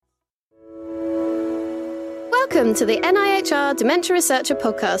Welcome to the NIHR Dementia Researcher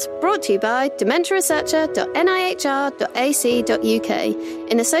podcast, brought to you by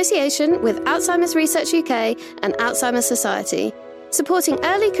dementiaresearcher.nihr.ac.uk in association with Alzheimer's Research UK and Alzheimer's Society, supporting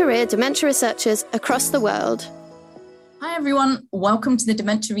early career dementia researchers across the world. Hi everyone, welcome to the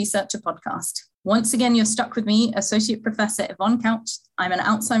Dementia Researcher podcast. Once again, you're stuck with me, Associate Professor Yvonne Couch. I'm an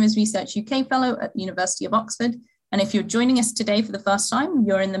Alzheimer's Research UK Fellow at the University of Oxford. And if you're joining us today for the first time,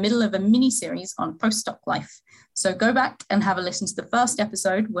 you're in the middle of a mini-series on postdoc life. So go back and have a listen to the first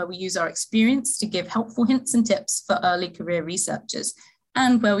episode where we use our experience to give helpful hints and tips for early career researchers,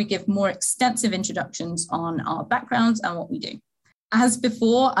 and where we give more extensive introductions on our backgrounds and what we do. As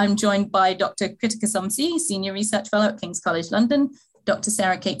before, I'm joined by Dr. Kritika Somsi, Senior Research Fellow at King's College London, Dr.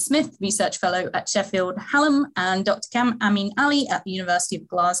 Sarah Kate Smith, Research Fellow at Sheffield Hallam, and Dr. Kam Amin Ali at the University of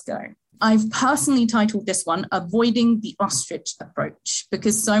Glasgow. I've personally titled this one, Avoiding the Ostrich Approach,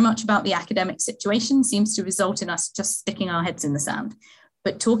 because so much about the academic situation seems to result in us just sticking our heads in the sand.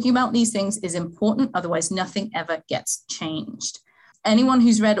 But talking about these things is important, otherwise nothing ever gets changed. Anyone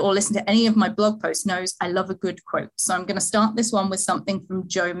who's read or listened to any of my blog posts knows I love a good quote. So I'm going to start this one with something from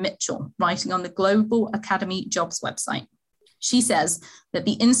Jo Mitchell, writing on the Global Academy Jobs website. She says that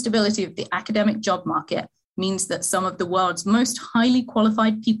the instability of the academic job market means that some of the world's most highly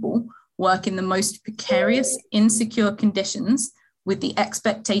qualified people work in the most precarious, insecure conditions with the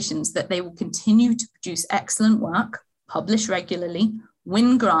expectations that they will continue to produce excellent work, publish regularly,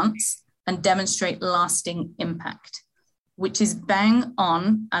 win grants, and demonstrate lasting impact, which is bang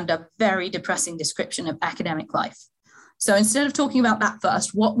on and a very depressing description of academic life. So instead of talking about that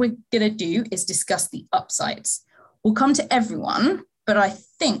first, what we're going to do is discuss the upsides. We'll come to everyone, but I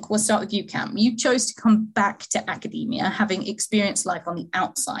think we'll start with you, Kam. You chose to come back to academia, having experienced life on the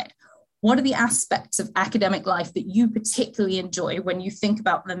outside. What are the aspects of academic life that you particularly enjoy when you think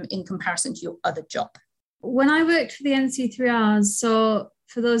about them in comparison to your other job? When I worked for the NC3Rs, so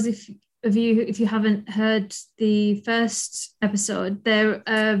for those of you, if you haven't heard the first episode, they're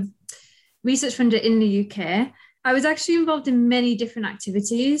a research funder in the UK. I was actually involved in many different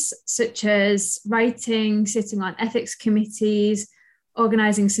activities, such as writing, sitting on ethics committees,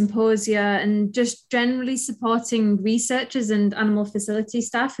 organising symposia, and just generally supporting researchers and animal facility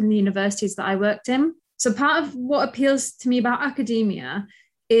staff in the universities that I worked in. So part of what appeals to me about academia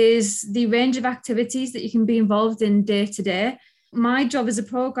is the range of activities that you can be involved in day to day. My job as a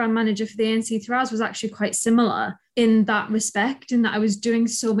programme manager for the NC3Rs was actually quite similar in that respect, in that I was doing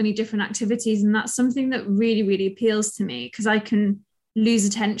so many different activities. And that's something that really, really appeals to me, because I can lose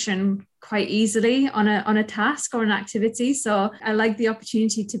attention quite easily on a task or an activity. So I like the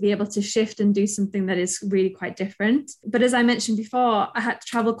opportunity to be able to shift and do something that is really quite different. But as I mentioned before, I had to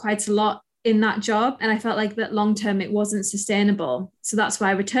travel quite a lot in that job, and I felt like that long term it wasn't sustainable. So that's why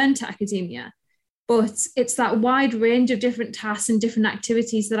I returned to academia. But it's that wide range of different tasks and different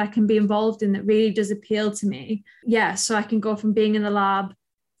activities that I can be involved in that really does appeal to me. Yeah, so I can go from being in the lab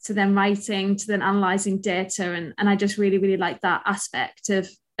to then writing, to then analysing data. And I just really, really like that aspect of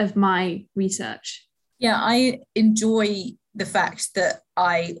my research. Yeah, I enjoy the fact that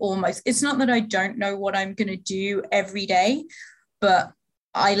it's not that I don't know what I'm going to do every day, but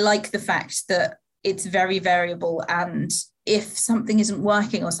I like the fact that it's very variable, and if something isn't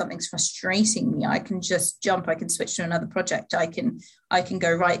working or something's frustrating me, I can just jump, I can switch to another project. I can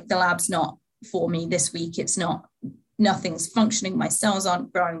go, right, the lab's not for me this week. Nothing's functioning. My cells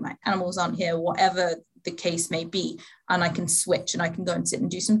aren't growing. My animals aren't here, whatever the case may be. And I can switch and I can go and sit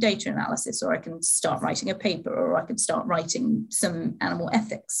and do some data analysis, or I can start writing a paper, or I can start writing some animal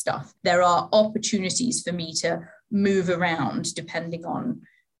ethics stuff. There are opportunities for me to move around depending on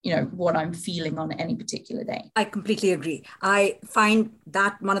what I'm feeling on any particular day. I completely agree. I find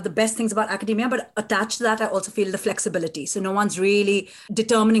that one of the best things about academia, but attached to that, I also feel the flexibility. So no one's really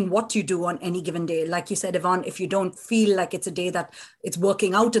determining what you do on any given day. Like you said, Yvonne, if you don't feel like it's a day that it's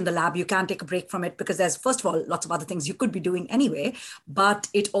working out in the lab, you can take a break from it, because there's, first of all, lots of other things you could be doing anyway, but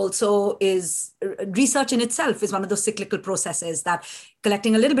it also is, research in itself is one of those cyclical processes that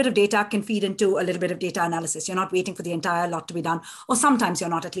collecting a little bit of data can feed into a little bit of data analysis. You're not waiting for the entire lot to be done, or sometimes you're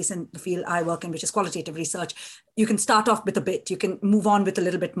not, at least in the field I work in, which is qualitative research. You can start off with a bit, you can move on with a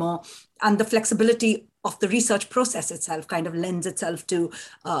little bit more. And the flexibility of the research process itself kind of lends itself to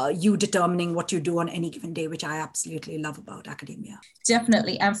you determining what you do on any given day, which I absolutely love about academia.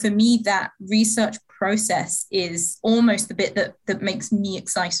 Definitely. And for me, that research process is almost the bit that makes me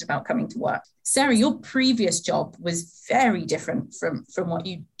excited about coming to work. Sarah, your previous job was very different from what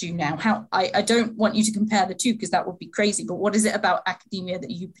you do now. I don't want you to compare the two, because that would be crazy, but what is it about academia that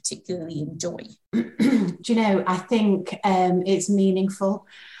you particularly enjoy? Do you know, I think it's meaningful.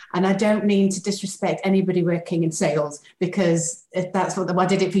 And I don't mean to disrespect anybody working in sales, because that's what I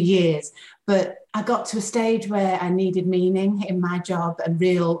did it for years. But I got to a stage where I needed meaning in my job and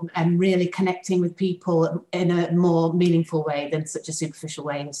really connecting with people in a more meaningful way than such a superficial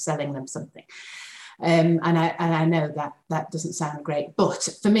way of selling them something. And I know that doesn't sound great, but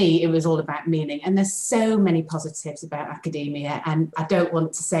for me, it was all about meaning. And there's so many positives about academia. And I don't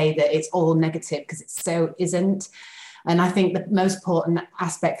want to say that it's all negative, because it so isn't. And I think the most important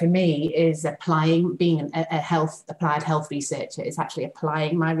aspect for me is being applied health researcher, is actually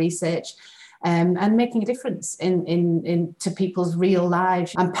applying my research and making a difference to people's real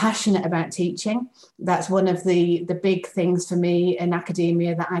lives. I'm passionate about teaching. That's one of the big things for me in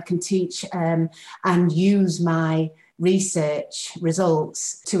academia, that I can teach and use my research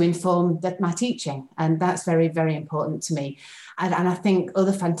results to inform my teaching. And that's very, very important to me. And I think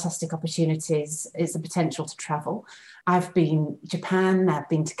other fantastic opportunities is the potential to travel. I've been to Japan, I've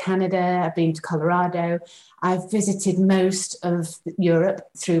been to Canada, I've been to Colorado. I've visited most of Europe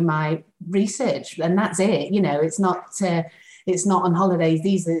through my research, and that's it. You know, it's not on holidays.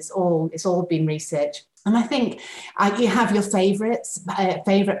 It's all been research. And I think you have your favorite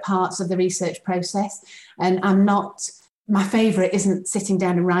parts of the research process, and my favourite isn't sitting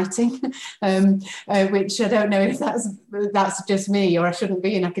down and writing, which I don't know if that's just me, or I shouldn't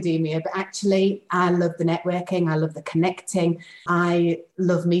be in academia, but actually I love the networking, I love the connecting, I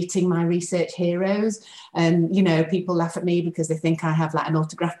love meeting my research heroes. And, you know, people laugh at me because they think I have like an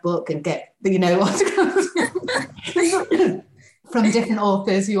autograph book and get, you know, autographs from different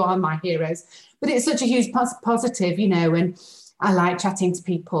authors who are my heroes. But it's such a huge positive, you know, and I like chatting to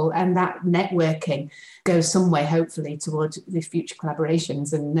people, and that networking goes some way, hopefully, towards the future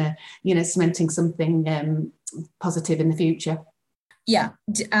collaborations and, you know, cementing something positive in the future. Yeah,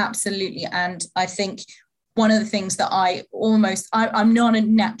 absolutely. And I think one of the things that I'm not a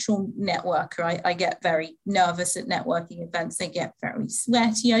natural networker. I get very nervous at networking events. I get very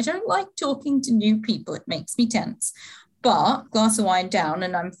sweaty. I don't like talking to new people. It makes me tense. But glass of wine down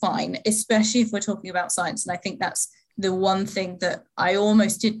and I'm fine, especially if we're talking about science. And I think that's the one thing that I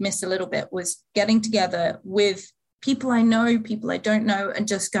almost did miss a little bit, was getting together with people I know, people I don't know, and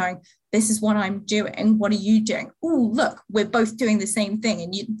just going, this is what I'm doing. What are you doing? Oh, look, we're both doing the same thing.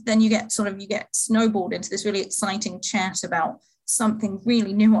 And then you get snowballed into this really exciting chat about something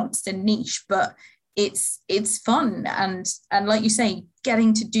really nuanced and niche, but it's fun. And like you say,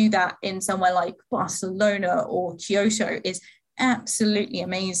 getting to do that in somewhere like Barcelona or Kyoto is absolutely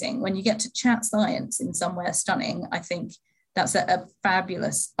amazing. When you get to chat science in somewhere stunning, I think that's a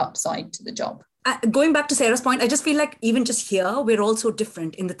fabulous upside to the job. Going back to Sarah's point, I just feel like even just here, we're all so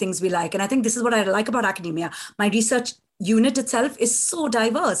different in the things we like. And I think this is what I like about academia. My research unit itself is so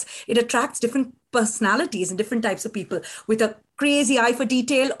diverse. It attracts different personalities and different types of people with a crazy eye for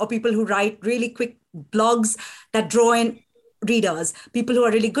detail, or people who write really quick blogs that draw in readers, people who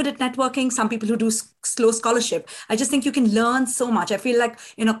are really good at networking, some people who do slow scholarship. I just think you can learn so much. I feel like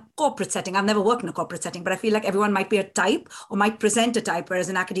in a corporate setting, I've never worked in a corporate setting, but I feel like everyone might be a type or might present a type, whereas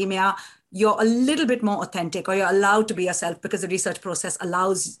in academia, you're a little bit more authentic, or you're allowed to be yourself, because the research process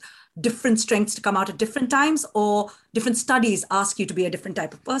allows different strengths to come out at different times, or different studies ask you to be a different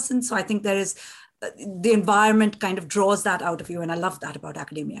type of person. So I think there is the environment kind of draws that out of you. And I love that about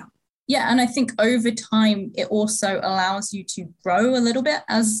academia. Yeah, and I think over time, it also allows you to grow a little bit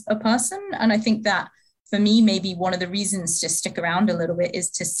as a person. And I think that for me, maybe one of the reasons to stick around a little bit is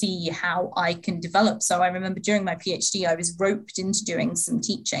to see how I can develop. So I remember during my PhD, I was roped into doing some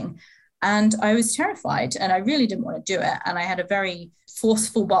teaching, and I was terrified and I really didn't want to do it. And I had a very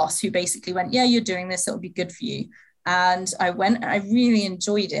forceful boss who basically went, yeah, you're doing this, it'll be good for you. And I went and I really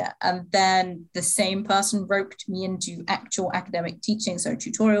enjoyed it. And then the same person roped me into actual academic teaching, so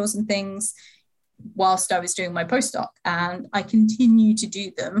tutorials and things, whilst I was doing my postdoc. And I continue to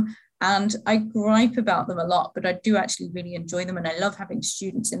do them. And I gripe about them a lot, but I do actually really enjoy them. And I love having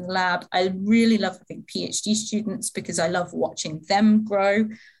students in the lab. I really love having PhD students because I love watching them grow.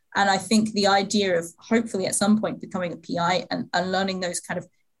 And I think the idea of hopefully at some point becoming a PI and learning those kind of,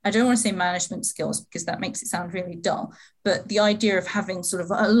 I don't want to say management skills because that makes it sound really dull, but the idea of having sort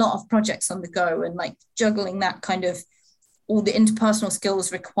of a lot of projects on the go and like juggling that kind of all the interpersonal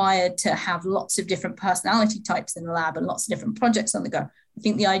skills required to have lots of different personality types in the lab and lots of different projects on the go. I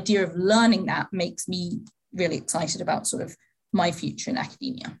think the idea of learning that makes me really excited about sort of my future in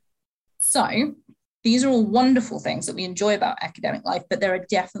academia. So these are all wonderful things that we enjoy about academic life, but there are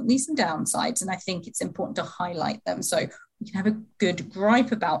definitely some downsides, and I think it's important to highlight them so we can have a good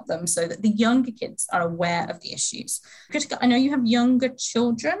gripe about them so that the younger kids are aware of the issues. Kritika, I know you have younger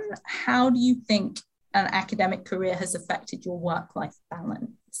children. How do you think an academic career has affected your work-life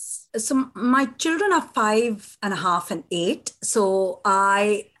balance? So my children are 5.5 and 8. So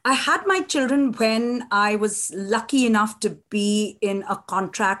I had my children when I was lucky enough to be in a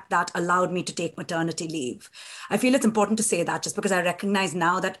contract that allowed me to take maternity leave. I feel it's important to say that, just because I recognize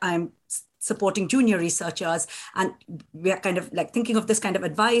now that I'm supporting junior researchers and we are kind of like thinking of this kind of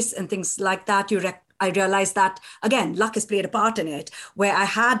advice and things like that. I realized that, again, luck has played a part in it, where I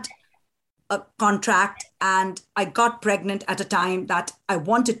had a contract and I got pregnant at a time that I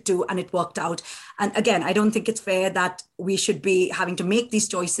wanted to, and it worked out. And again, I don't think it's fair that we should be having to make these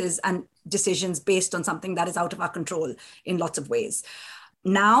choices and decisions based on something that is out of our control in lots of ways.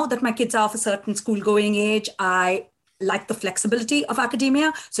 Now that my kids are of a certain school-going age, I like the flexibility of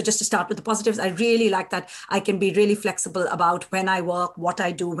academia. So just to start with the positives, I really like that I can be really flexible about when I work, what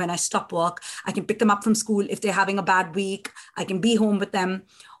I do, when I stop work. I can pick them up from school if they're having a bad week. I can be home with them.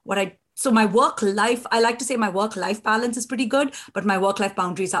 So my work life, I like to say my work-life balance is pretty good, but my work-life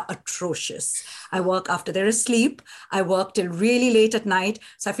boundaries are atrocious. I work after they're asleep. I work till really late at night.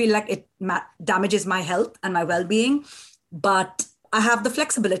 So I feel like it damages my health and my well-being, but I have the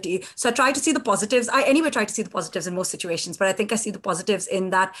flexibility. So I try to see the positives. I anyway try to see the positives in most situations, but I think I see the positives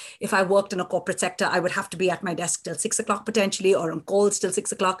in that if I worked in a corporate sector, I would have to be at my desk till 6 o'clock potentially, or on calls till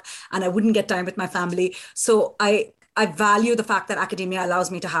 6 o'clock, and I wouldn't get time with my family. So I value the fact that academia allows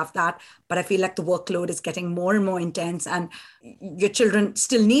me to have that, but I feel like the workload is getting more and more intense, and your children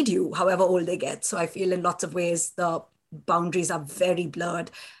still need you, however old they get. So I feel in lots of ways, the boundaries are very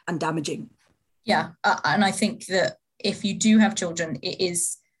blurred and damaging. Yeah. And I think that if you do have children, it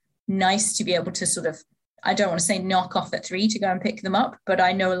is nice to be able to sort of, I don't want to say knock off at 3 to go and pick them up, but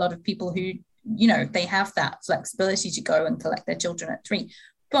I know a lot of people who, they have that flexibility to go and collect their children at 3.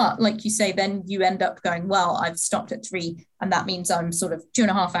 But like you say, then you end up going, well, I've stopped at 3, and that means I'm sort of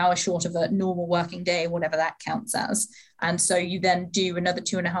 2.5 hours short of a normal working day, whatever that counts as. And so you then do another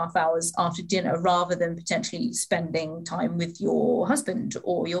 2.5 hours after dinner, rather than potentially spending time with your husband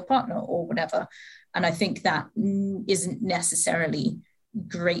or your partner or whatever. And I think that isn't necessarily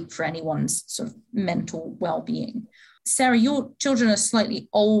great for anyone's sort of mental well-being. Sarah, your children are slightly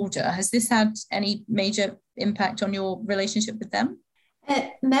older. Has this had any major impact on your relationship with them?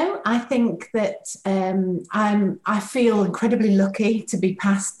 No, I think that I feel incredibly lucky to be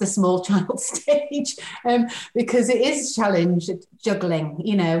past the small child stage, because it is a challenge juggling,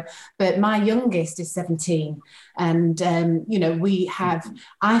 but my youngest is 17, and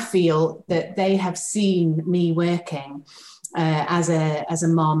I feel that they have seen me working as a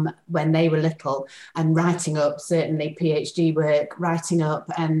mom when they were little, and writing up certainly PhD work, writing up,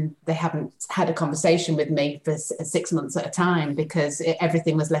 and they haven't had a conversation with me for 6 months at a time because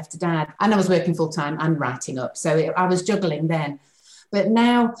everything was left to dad, and I was working full time and writing up, so I was juggling then. But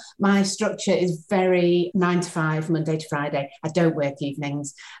now my structure is very 9 to 5, Monday to Friday. I don't work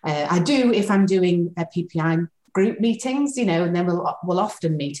evenings. I do if I'm doing a PPI group meetings, and then we'll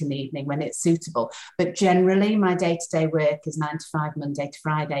often meet in the evening when it's suitable. But generally, my day-to-day work is 9 to 5, Monday to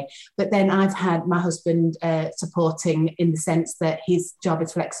Friday. But then I've had my husband supporting in the sense that his job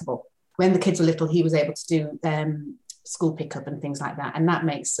is flexible. When the kids were little, he was able to do school pickup and things like that, and that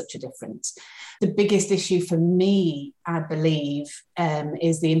makes such a difference. The biggest issue for me, I believe,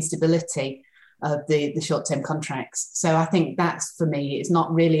 is the instability of the short-term contracts. So I think that's, for me, it's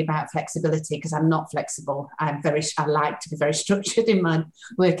not really about flexibility, because I'm not flexible. I like to be very structured in my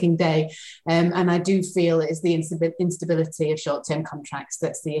working day. And I do feel it's the instability of short-term contracts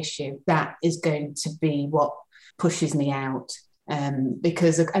that's the issue. That is going to be what pushes me out.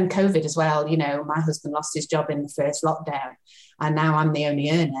 Because of COVID as well, my husband lost his job in the first lockdown, and now I'm the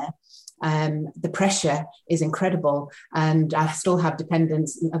only earner. The pressure is incredible, and I still have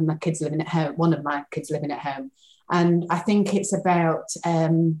dependents of my kids living at home, one of my kids living at home. And I think it's about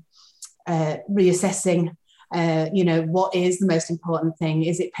reassessing, what is the most important thing?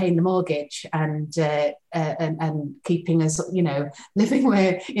 Is it paying the mortgage and keeping us, living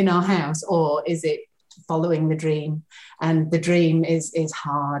in our house, or is it following the dream? And the dream is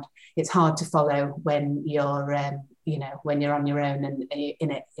hard. It's hard to follow when you're when you're on your own and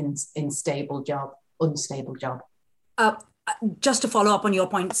in an unstable job. Just to follow up on your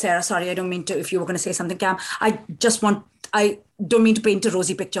point, Sarah, sorry, I don't mean to, if you were going to say something, Cam, I don't mean to paint a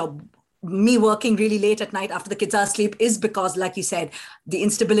rosy picture. Me working really late at night after the kids are asleep is because, like you said, the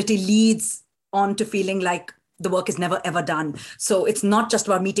instability leads on to feeling like the work is never, ever done. So it's not just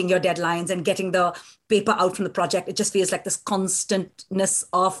about meeting your deadlines and getting the paper out from the project. It just feels like this constantness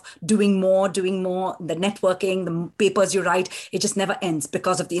of doing more, the networking, the papers you write, it just never ends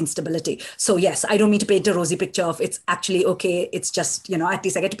because of the instability. So yes, I don't mean to paint a rosy picture of it's actually okay. It's just, at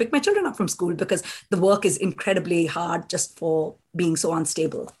least I get to pick my children up from school, because the work is incredibly hard just for being so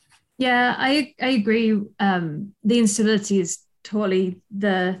unstable. Yeah, I agree. The instability is totally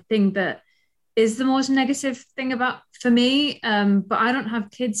the thing that is the most negative thing about for me. But I don't have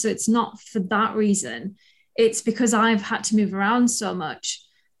kids, so it's not for that reason. It's because I've had to move around so much,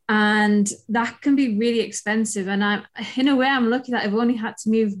 and that can be really expensive. And in a way, I'm lucky that I've only had to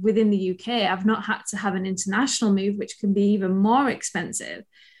move within the UK. I've not had to have an international move, which can be even more expensive.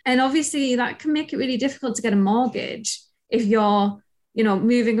 And obviously, that can make it really difficult to get a mortgage if you're,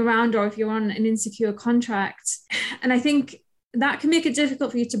 moving around, or if you're on an insecure contract. And I think that can make it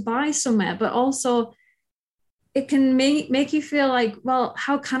difficult for you to buy somewhere, but also it can make you feel like, well,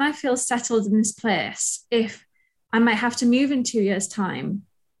 how can I feel settled in this place if I might have to move in 2 years' time?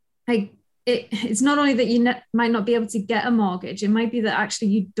 Like it's not only that you might not be able to get a mortgage, it might be that actually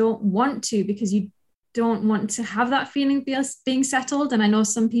you don't want to, because you don't want to have that feeling of being settled. And I know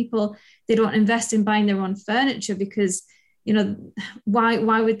some people, they don't invest in buying their own furniture because,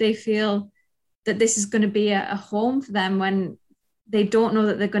 why would they feel that this is going to be a home for them when they don't know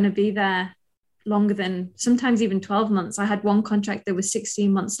that they're going to be there longer than sometimes even 12 months. I had one contract that was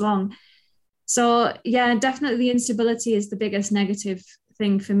 16 months long. So yeah, definitely the instability is the biggest negative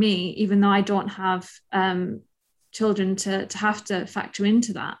thing for me, even though I don't have children to have to factor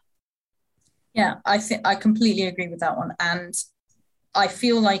into that. Yeah, I think I completely agree with that one. And I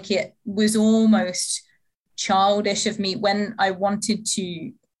feel like it was almost childish of me when I wanted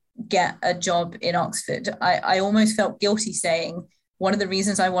to get a job in Oxford. I almost felt guilty saying one of the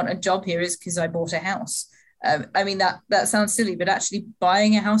reasons I want a job here is because I bought a house. I mean, that sounds silly, but actually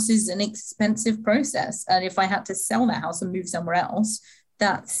buying a house is an expensive process. And if I had to sell that house and move somewhere else,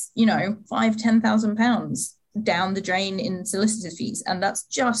 that's, £5,000-10,000 down the drain in solicitor's fees. And that's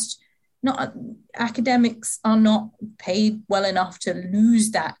just not, academics are not paid well enough to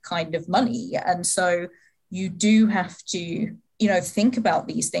lose that kind of money. And so you do have to, think about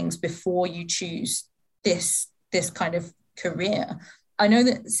these things before you choose this kind of career. I know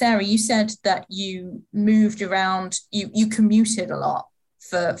that, Sarah, you said that you moved around, you commuted a lot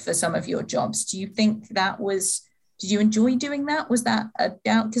for some of your jobs. Do you think did you enjoy doing that? Was that a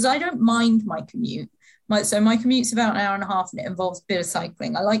doubt? Because I don't mind my commute. My commute's about an hour and a half, and it involves a bit of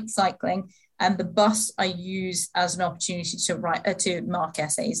cycling. I like cycling, and the bus I use as an opportunity to mark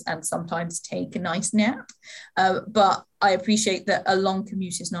essays and sometimes take a nice nap. But I appreciate that a long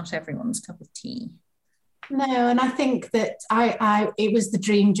commute is not everyone's cup of tea. No, and I think that it was the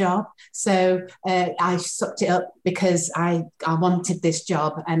dream job. So I sucked it up because I wanted this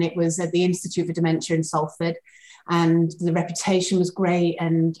job, and it was at the Institute for Dementia in Salford, and the reputation was great,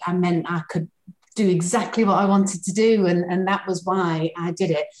 and I meant I could do exactly what I wanted to do, and that was why I did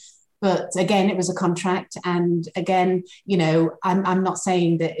it. But again, it was a contract, and again, I'm not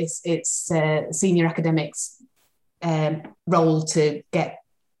saying that it's senior academics' role to get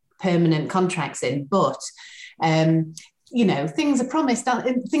permanent contracts in, but things are promised,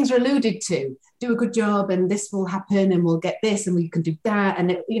 things are alluded to. Do a good job, and this will happen, and we'll get this, and we can do that, and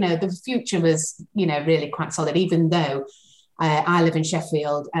the future was really quite solid, even though I live in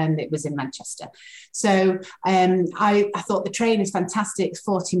Sheffield and it was in Manchester. So I thought the train is fantastic,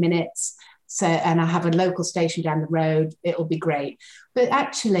 40 minutes. So, and I have a local station down the road, it'll be great. But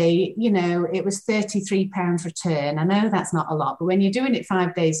actually, it was £33 return. I know that's not a lot, but when you're doing it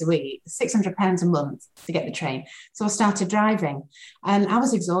 5 days a week, £600 a month to get the train. So I started driving, and I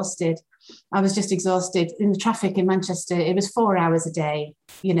was exhausted. I was just exhausted in the traffic in Manchester. It was 4 hours a day,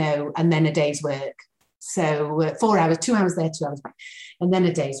 and then a day's work. So 4 hours, 2 hours there, 2 hours back, and then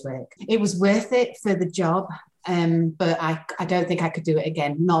a day's work. It was worth it for the job, but I don't think I could do it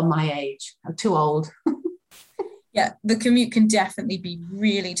again, not my age. I'm too old. Yeah, the commute can definitely be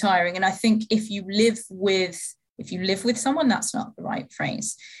really tiring. And I think if you live with someone, that's not the right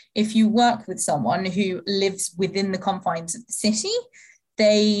phrase. If you work with someone who lives within the confines of the city,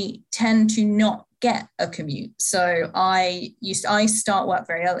 they tend to not get a commute. So I start work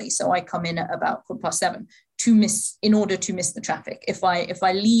very early, so I come in at about 7:15 in order to miss the traffic. If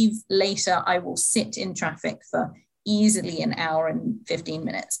I leave later, I will sit in traffic for easily an hour and 15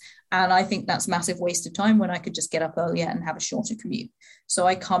 minutes. And I think that's massive waste of time when I could just get up earlier and have a shorter commute. So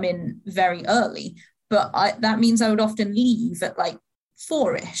I come in very early, but that means I would often leave at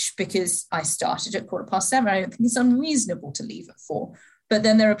 4-ish because I started at 7:15. I don't think it's unreasonable to leave at 4. But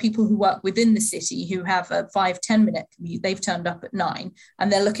then there are people who work within the city who have a 5-10 minute commute. They've turned up at 9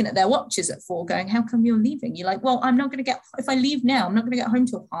 and they're looking at their watches at 4 going, how come you're leaving? You're like, well, if I leave now, I'm not going to get home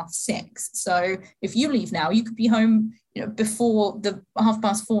till 6:30. So if you leave now, you could be home, before the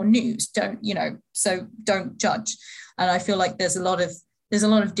 4:30 news. So don't judge. And I feel like there's a lot of there's a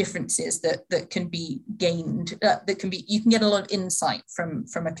lot of differences that can be gained, you can get a lot of insight from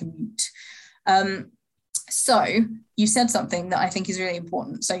a commute. So you said something that I think is really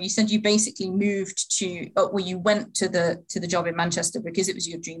important. So you said you basically moved you went to the job in Manchester because it was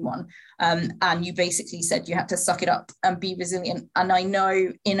your dream one. And you basically said you had to suck it up and be resilient. And I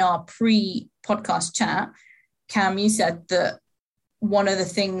know in our pre-podcast chat, Cam, you said that one of the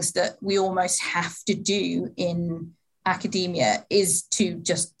things that we almost have to do in academia is to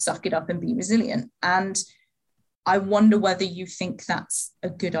just suck it up and be resilient. And I wonder whether you think that's a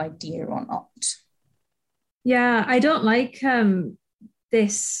good idea or not. Yeah, I don't like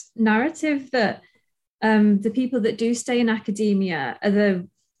this narrative that the people that do stay in academia are the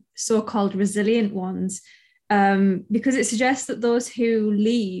so-called resilient ones, because it suggests that those who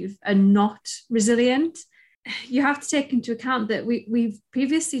leave are not resilient. You have to take into account that we've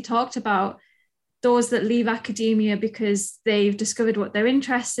previously talked about those that leave academia because they've discovered what they're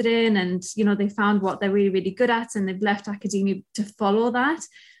interested in and, they found what they're really, really good at and they've left academia to follow that.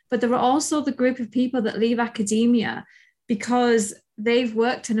 But there are also the group of people that leave academia because they've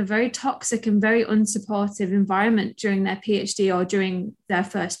worked in a very toxic and very unsupportive environment during their PhD or during their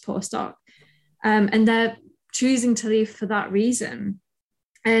first postdoc. And they're choosing to leave for that reason.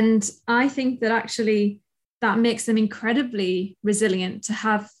 And I think that actually that makes them incredibly resilient to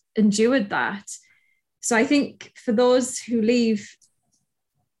have endured that. So I think for those who leave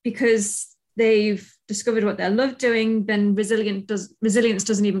because they've discovered what they love doing, then resilience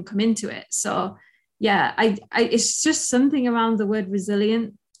doesn't even come into it. So yeah, I it's just something around the word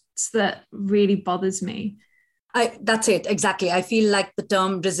resilience that really bothers me. That's it, exactly. I feel like the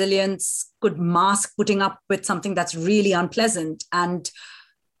term resilience could mask putting up with something that's really unpleasant and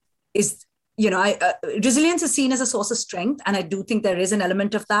is, resilience is seen as a source of strength. And I do think there is an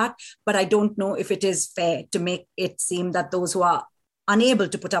element of that, but I don't know if it is fair to make it seem that those who are unable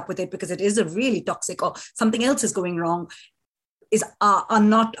to put up with it because it is a really toxic or something else is going wrong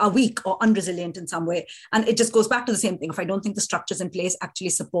are weak or unresilient in some way. And it just goes back to the same thing. If I don't think the structures in place actually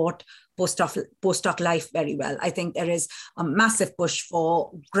support postdoc life very well. I think there is a massive push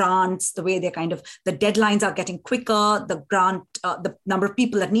for grants, the way the deadlines are getting quicker, the number of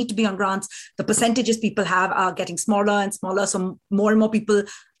people that need to be on grants, the percentages people have are getting smaller and smaller. So more and more people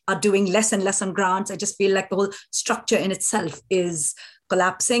are doing less and less on grants. I just feel like the whole structure in itself is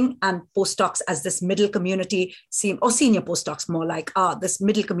collapsing, and postdocs as this middle community or senior postdocs more like this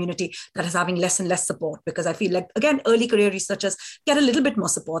middle community that is having less and less support, because I feel like, again, early career researchers get a little bit more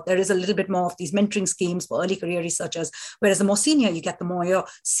support. There is a little bit more of these mentoring schemes for early career researchers, whereas the more senior you get, the more you're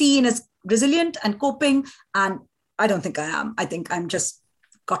seen as resilient and coping. And I don't think I am. I think I'm just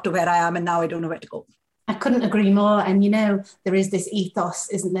got to where I am and now I don't know where to go. I couldn't agree more. And, there is this ethos,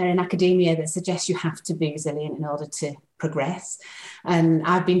 isn't there, in academia that suggests you have to be resilient in order to progress. And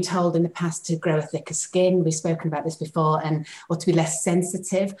I've been told in the past to grow a thicker skin. We've spoken about this before, or to be less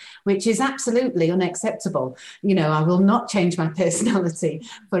sensitive, which is absolutely unacceptable. I will not change my personality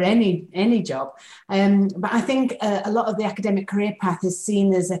for any job. But I think a lot of the academic career path is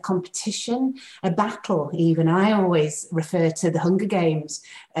seen as a competition, a battle even. I always refer to the Hunger Games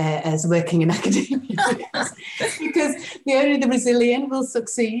as working in academia because only the resilient will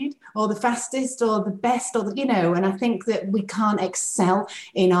succeed, or the fastest, or the best, or and I think that we can't excel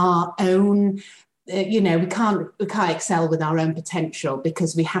in our own, we can't excel with our own potential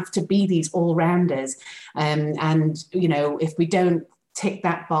because we have to be these all-rounders. And if we don't tick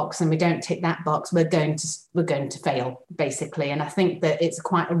that box and we don't tick that box, we're going to fail, basically. And I think that it's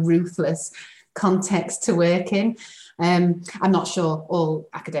quite a ruthless context to work in. I'm not sure all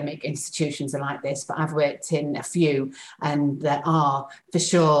academic institutions are like this, but I've worked in a few, and there are for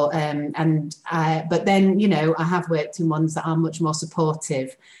sure. But then, I have worked in ones that are much more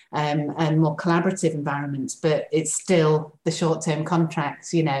supportive and more collaborative environments. But it's still the short-term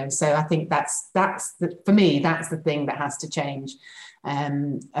contracts, So I think for me, that's the thing that has to change.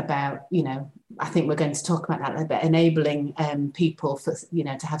 About, I think we're going to talk about that a little bit, enabling people for,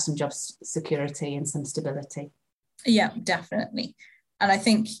 to have some job security and some stability. Yeah, definitely. And I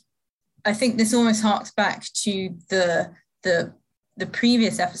think this almost harks back to the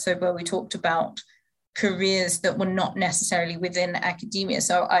previous episode where we talked about careers that were not necessarily within academia.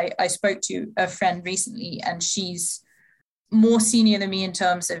 So I spoke to a friend recently, and she's more senior than me in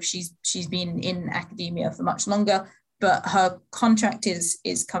terms of she's been in academia for much longer, but her contract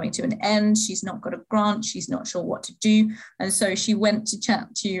is coming to an end. She's not got a grant. She's not sure what to do. And so she went to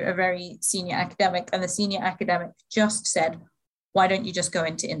chat to a very senior academic, and the senior academic just said, why don't you just go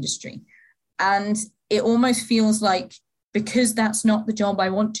into industry? And it almost feels like, because that's not the job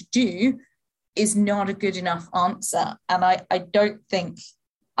I want to do, is not a good enough answer. And I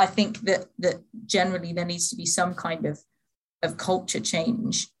think that generally there needs to be some kind of culture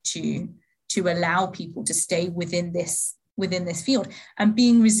change to allow people to stay within this field. And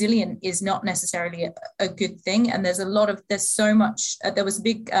being resilient is not necessarily a good thing. And there was a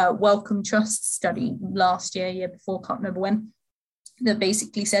big Wellcome Trust study last year before, can't remember when, that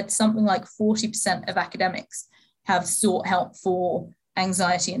basically said something like 40% of academics have sought help for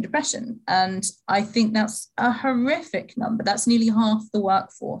anxiety and depression. And I think that's a horrific number. That's nearly half the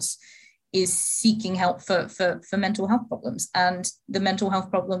workforce is seeking help for mental health problems. And the mental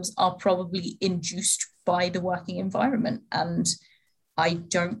health problems are probably induced by the working environment. And I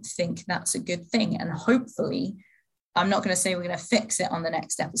don't think that's a good thing. And hopefully, I'm not going to say we're going to fix it on the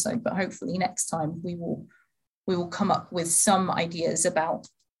next episode, but hopefully next time we will come up with some ideas about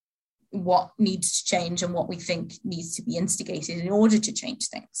what needs to change and what we think needs to be instigated in order to change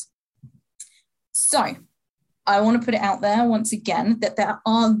things. So I want to put it out there once again that there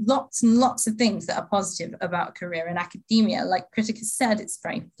are lots and lots of things that are positive about a career in academia. Like Kritika said, it's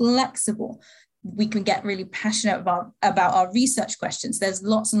very flexible. We can get really passionate about our research questions. There's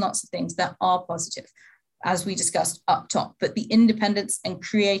lots and lots of things that are positive, as we discussed up top, but the independence and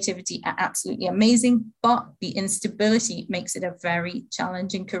creativity are absolutely amazing, but the instability makes it a very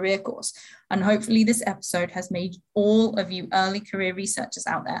challenging career course. And hopefully this episode has made all of you early career researchers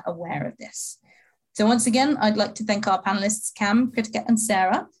out there aware of this. So once again, I'd like to thank our panelists, Cam, Kritika, and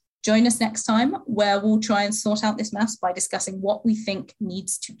Sarah. Join us next time where we'll try and sort out this mess by discussing what we think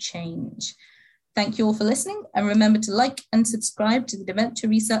needs to change. Thank you all for listening, and remember to like and subscribe to the Dementia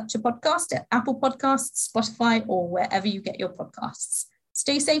Researcher podcast at Apple Podcasts, Spotify, or wherever you get your podcasts.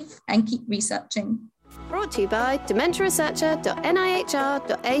 Stay safe and keep researching. Brought to you by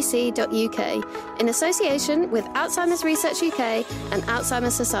dementiaresearcher.nihr.ac.uk in association with Alzheimer's Research UK and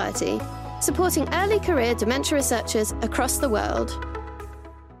Alzheimer's Society, supporting early career dementia researchers across the world.